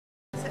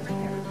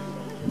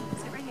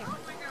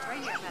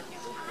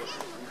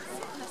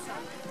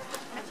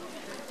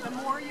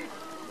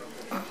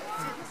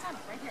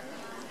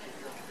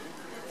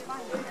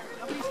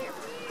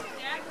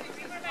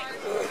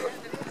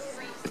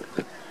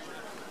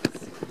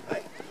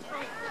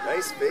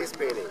face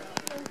painting.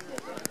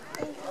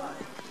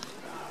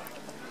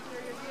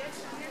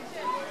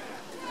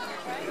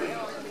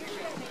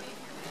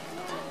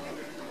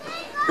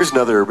 Here's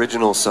another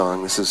original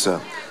song. This is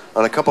on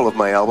a couple of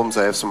my albums.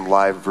 I have some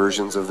live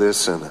versions of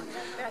this and a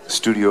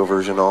studio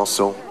version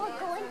also.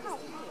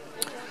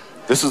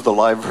 This is the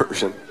live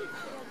version.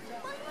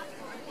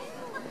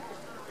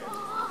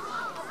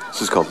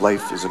 This is called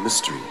Life is a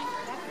Mystery.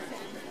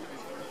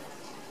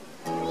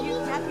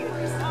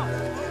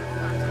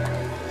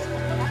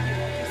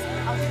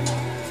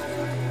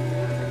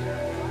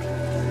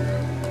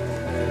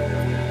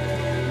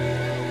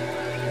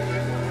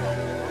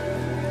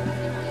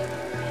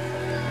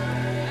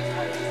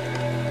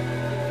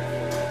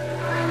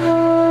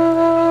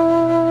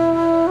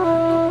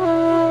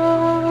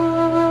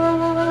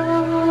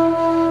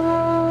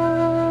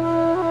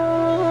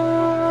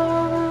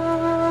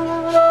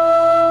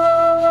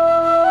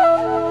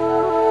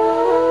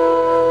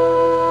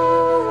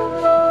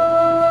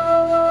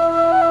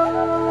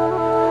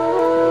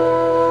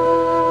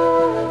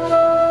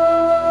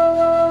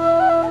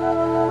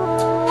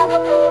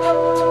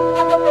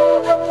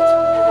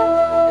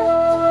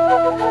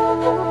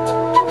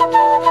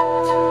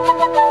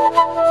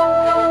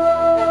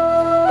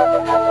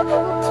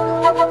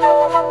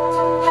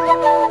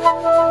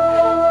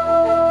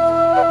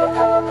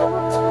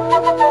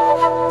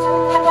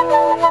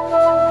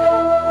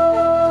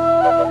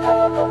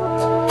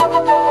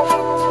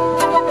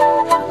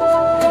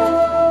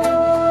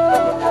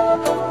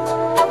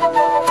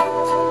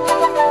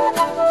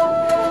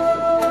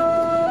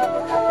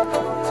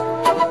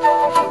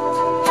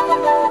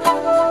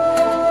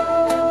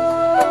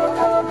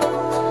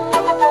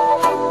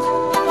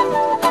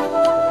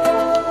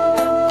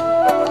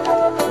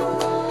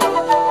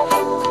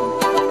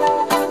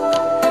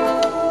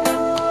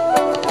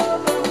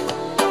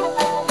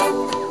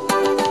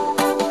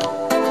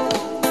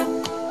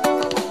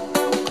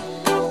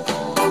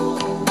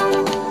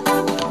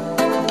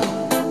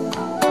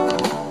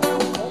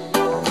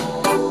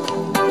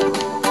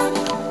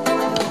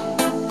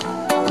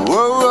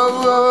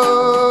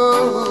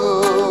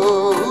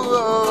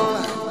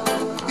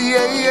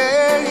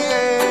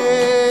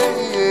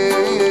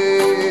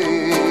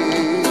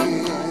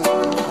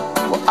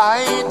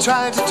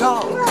 Trying to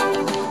talk,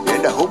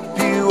 and I hope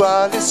you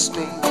are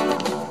listening.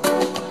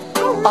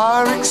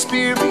 Our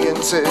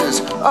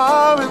experiences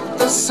aren't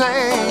the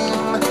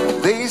same.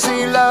 They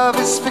say love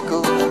is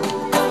fickle,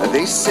 and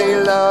they say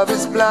love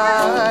is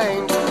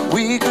blind.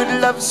 We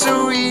could love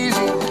so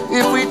easy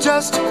if we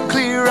just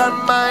clear our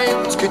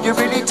minds. Can you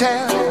really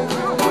tell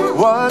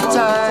what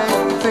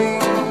I'm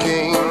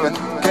thinking?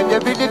 Can you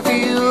really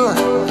feel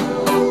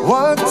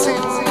what's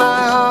in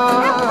my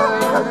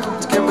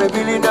heart? Can we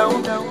really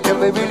know? Can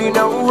we really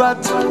know what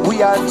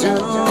we are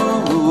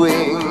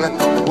doing?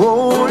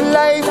 Oh,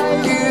 life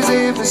is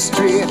a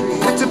mystery.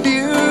 It's a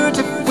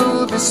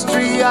beautiful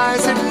mystery. I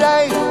said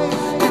life,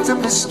 it's a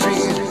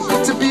mystery.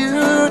 It's a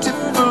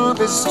beautiful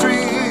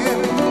mystery.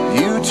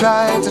 You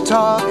try to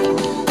talk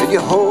and you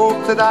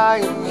hope that I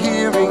am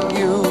hearing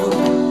you,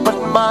 but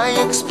my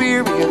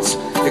experience,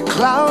 it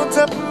clouds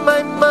up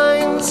my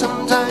mind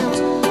sometimes.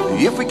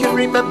 If we can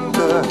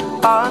remember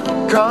our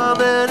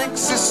common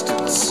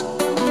existence,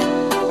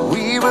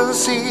 we will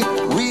see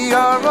we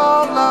are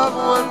all of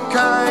one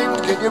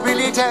kind. Can you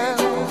really tell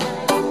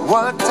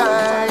what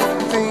I'm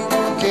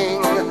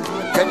thinking?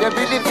 Can you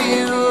really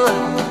feel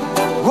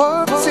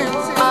what's in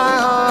my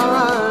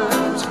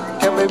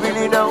heart? Can we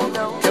really know?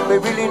 Can we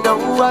really know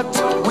what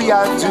we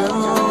are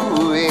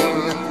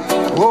doing?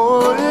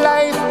 Oh,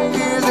 life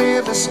is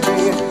a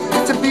mystery.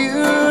 It's a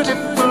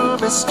beautiful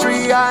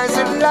mystery. I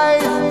said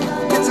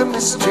life, it's a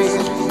mystery.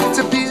 It's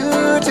a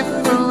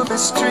beautiful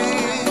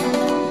mystery.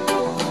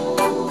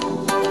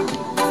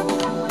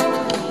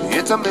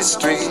 It's a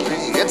mystery,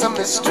 it's a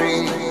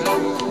mystery.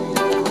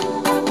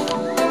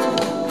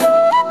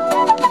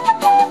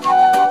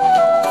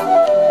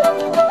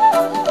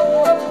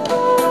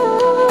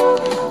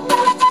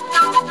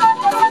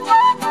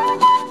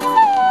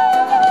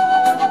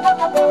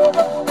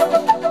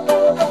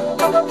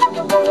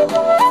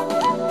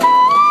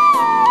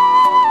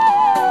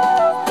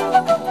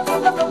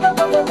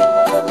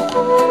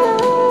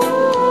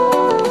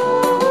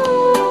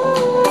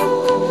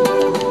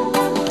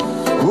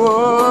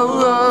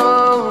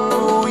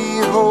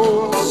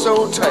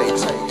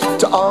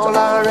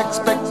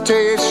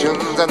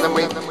 And then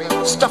we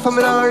stuff them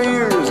in our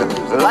ears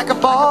like a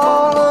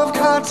ball of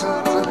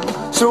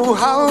cotton. So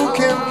how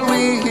can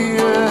we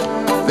hear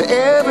the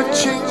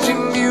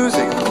ever-changing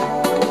music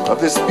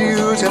of this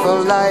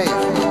beautiful life,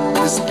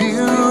 this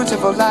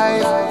beautiful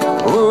life?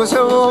 Oh,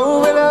 so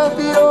open up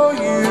your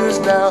ears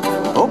now,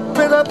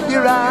 open up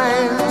your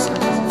eyes,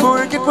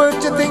 forget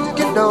what you think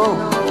you know.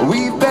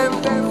 We've been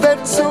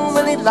fed so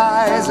many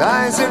lies.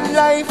 I said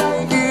life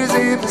is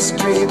a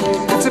mystery.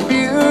 It's a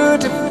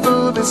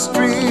beautiful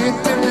mystery.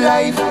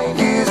 Life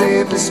is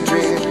a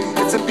mystery.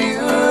 It's a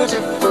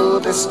beautiful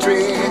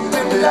mystery.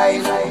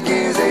 Life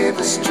is a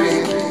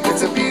mystery.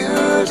 It's a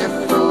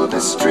beautiful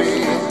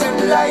mystery.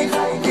 Life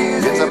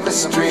is a a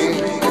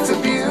mystery. It's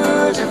a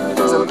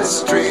beautiful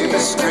mystery.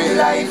 Mystery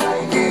life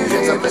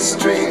is a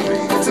mystery.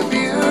 It's a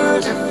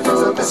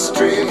beautiful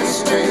mystery.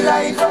 Mystery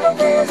life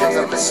is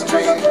a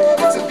mystery.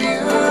 It's a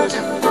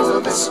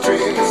beautiful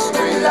mystery.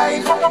 Mystery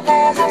life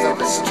is a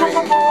mystery.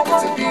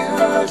 It's a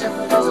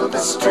beautiful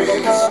mystery.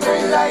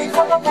 Mystery life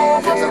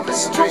is a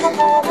mystery.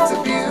 It's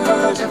a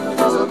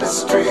beautiful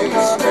mystery.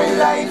 Mystery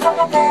life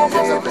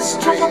is a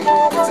mystery.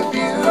 It's a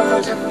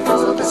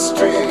beautiful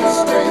mystery.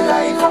 Mystery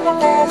life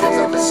is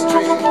a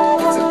mystery.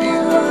 It's a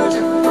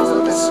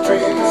beautiful mystery.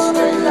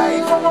 Mystery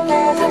life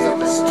is a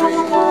mystery.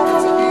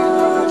 It's a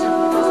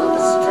beautiful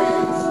mystery.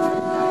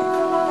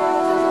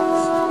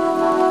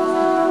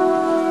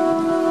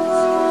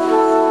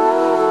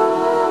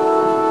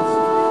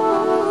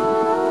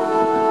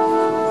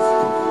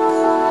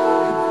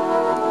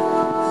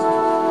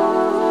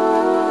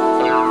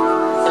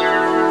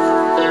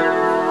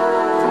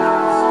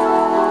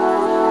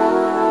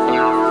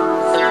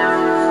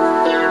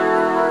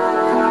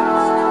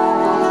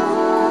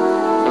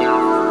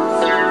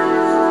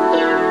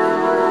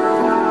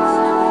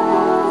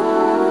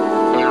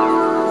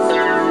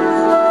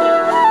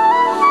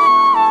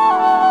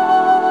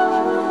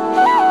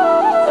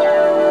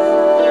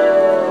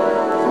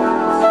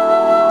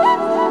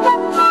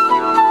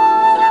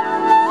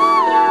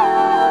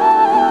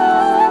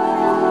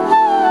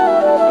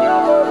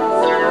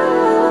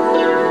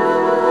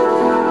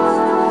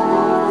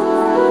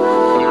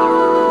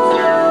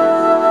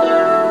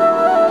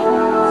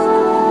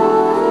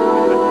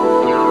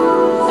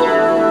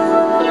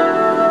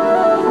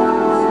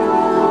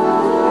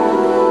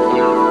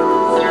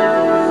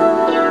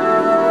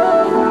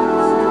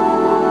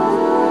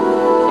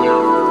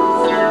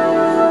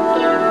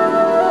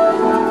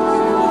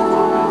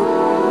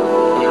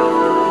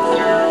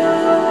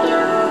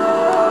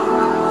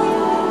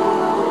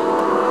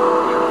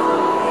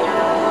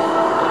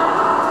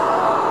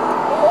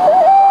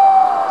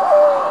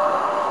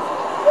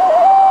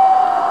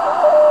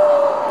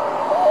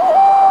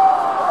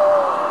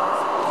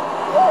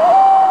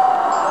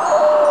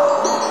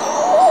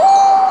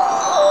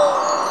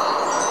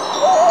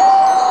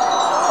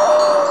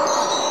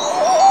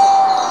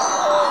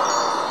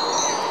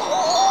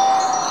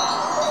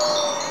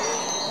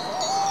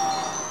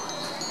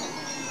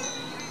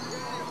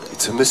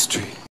 It's a mystery.